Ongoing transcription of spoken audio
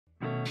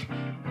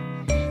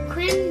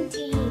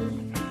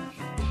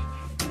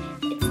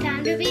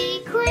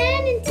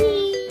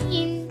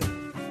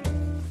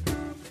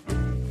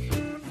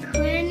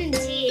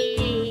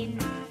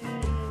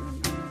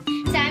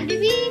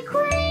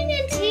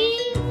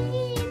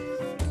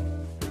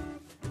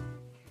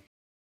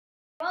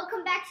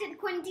back to the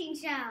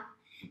Quinnantined show.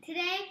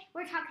 Today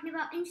we're talking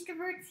about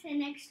introverts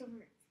and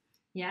extroverts.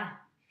 Yeah.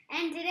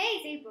 And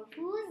today's April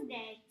Fool's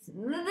Day.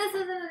 This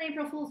isn't an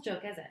April Fool's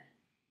joke, is it?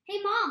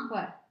 Hey Mom.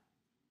 What?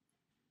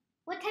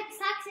 What type of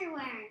socks are you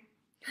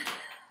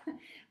wearing?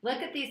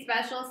 Look at these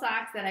special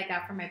socks that I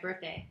got for my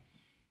birthday.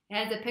 It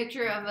has a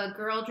picture of a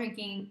girl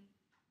drinking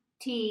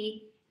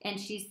tea, and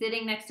she's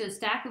sitting next to a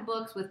stack of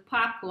books with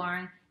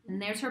popcorn,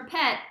 and there's her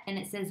pet, and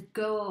it says,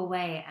 "Go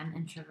away, I'm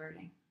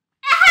introverting."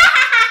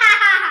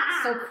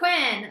 So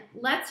Quinn,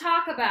 let's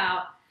talk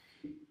about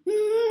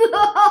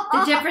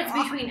the difference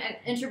between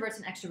introverts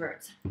and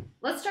extroverts.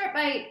 Let's start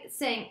by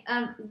saying,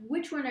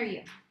 which one are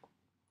you?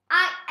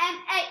 I am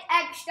an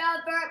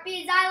extrovert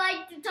because I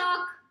like to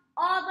talk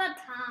all the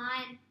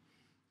time.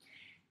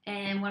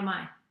 And what am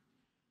I?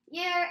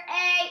 You're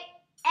a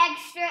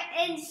extra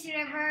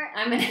introvert.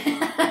 I'm an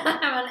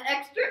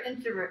extra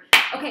introvert.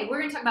 Okay, we're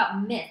going to talk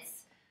about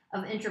myths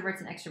of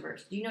introverts and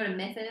extroverts. Do you know what a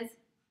myth is?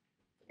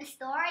 A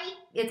story?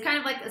 It's kind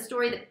of like a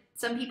story that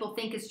some people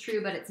think is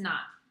true, but it's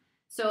not.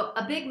 So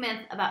a big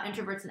myth about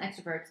introverts and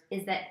extroverts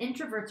is that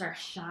introverts are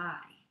shy.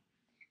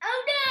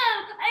 Oh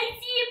no! I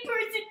see a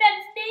person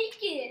that's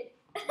naked.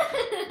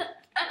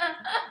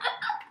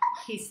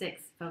 He's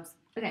 6, folks.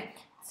 Okay,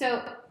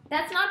 so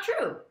that's not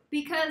true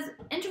because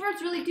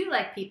introverts really do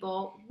like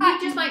people. We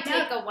just might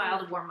take a while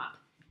to warm up.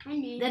 I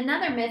knew.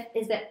 Another myth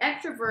is that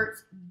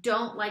extroverts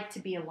don't like to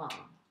be alone.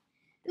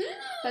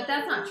 But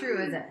that's not true,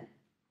 is it?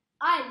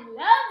 I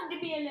love to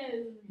be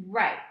alone.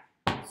 Right.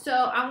 So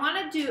I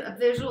want to do a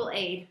visual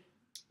aid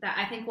that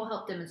I think will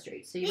help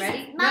demonstrate. So you This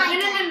ready? is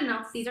my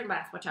No. These are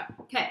glass. Watch out.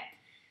 Okay.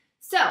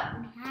 So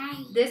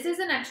this is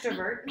an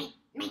extrovert.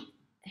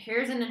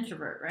 Here's an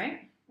introvert,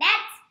 right?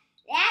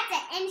 That's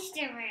an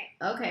introvert.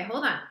 Okay,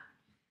 hold on.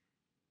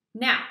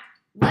 Now,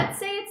 let's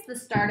say it's the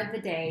start of the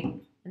day.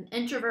 An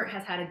introvert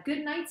has had a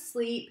good night's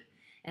sleep,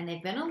 and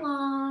they've been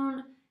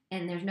alone,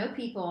 and there's no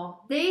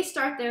people. They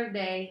start their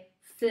day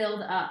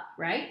filled up,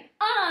 right?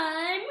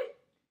 I'm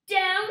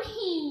down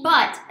here.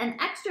 But an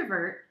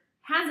extrovert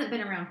hasn't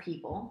been around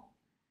people.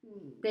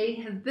 They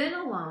have been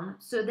alone,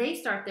 so they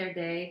start their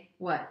day,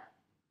 what?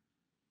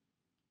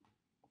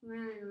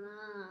 Really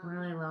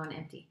low and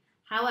empty.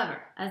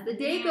 However, as the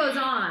day goes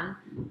on,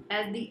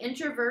 as the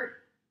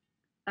introvert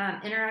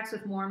interacts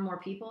with more and more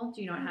people,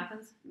 do you know what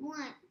happens?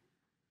 What?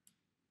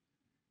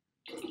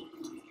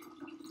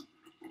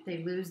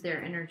 They lose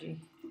their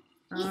energy.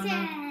 He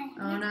said.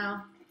 Oh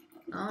no.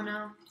 Oh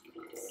no.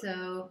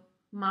 So,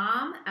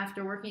 Mom,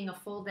 after working a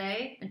full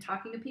day and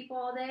talking to people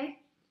all day,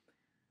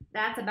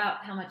 that's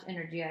about how much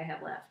energy I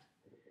have left.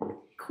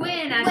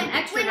 Quinn, as an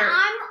extrovert. When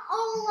I'm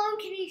all alone,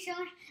 can you show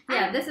me?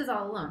 Yeah, this is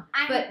all alone.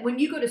 But when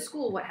you go to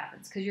school, what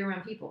happens? Because you're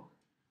around people.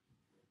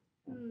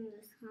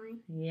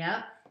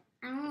 Yep.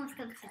 I'm almost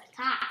going to the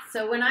top.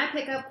 So when I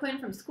pick up Quinn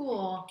from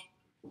school,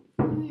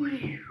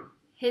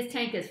 his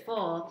tank is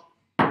full.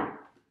 And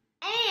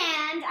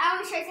I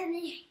want to show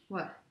something.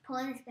 What?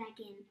 Pull this back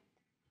in.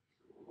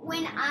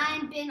 When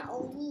I've been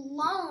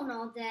alone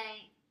all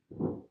day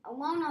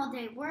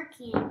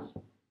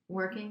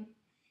working,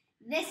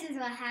 this is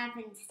what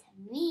happens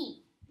to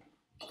me.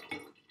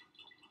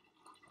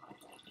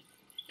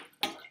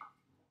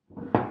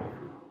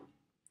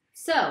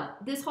 So,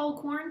 this whole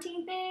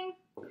quarantine thing,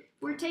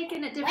 we're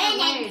taking it different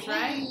ways,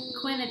 right?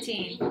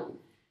 Quinnantined.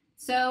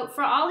 So,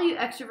 for all you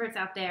extroverts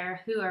out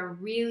there who are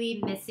really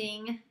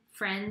missing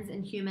friends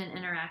and human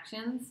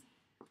interactions,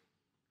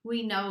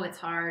 we know it's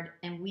hard,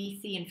 and we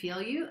see and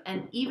feel you,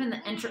 and even the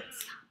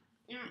introverts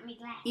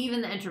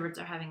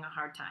are having a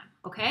hard time,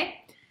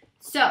 okay?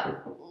 So,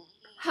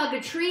 hug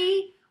a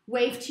tree,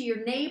 wave to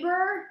your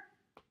neighbor.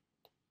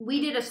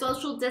 We did a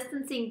social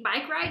distancing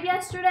bike ride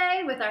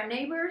yesterday with our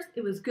neighbors.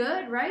 It was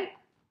good, right?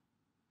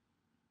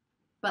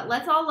 But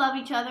let's all love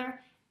each other,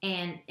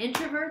 and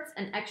introverts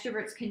and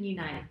extroverts can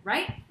unite,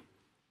 right?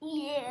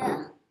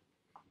 Yeah.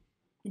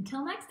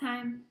 Until next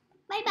time.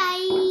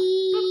 Bye-bye.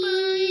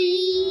 Bye-bye.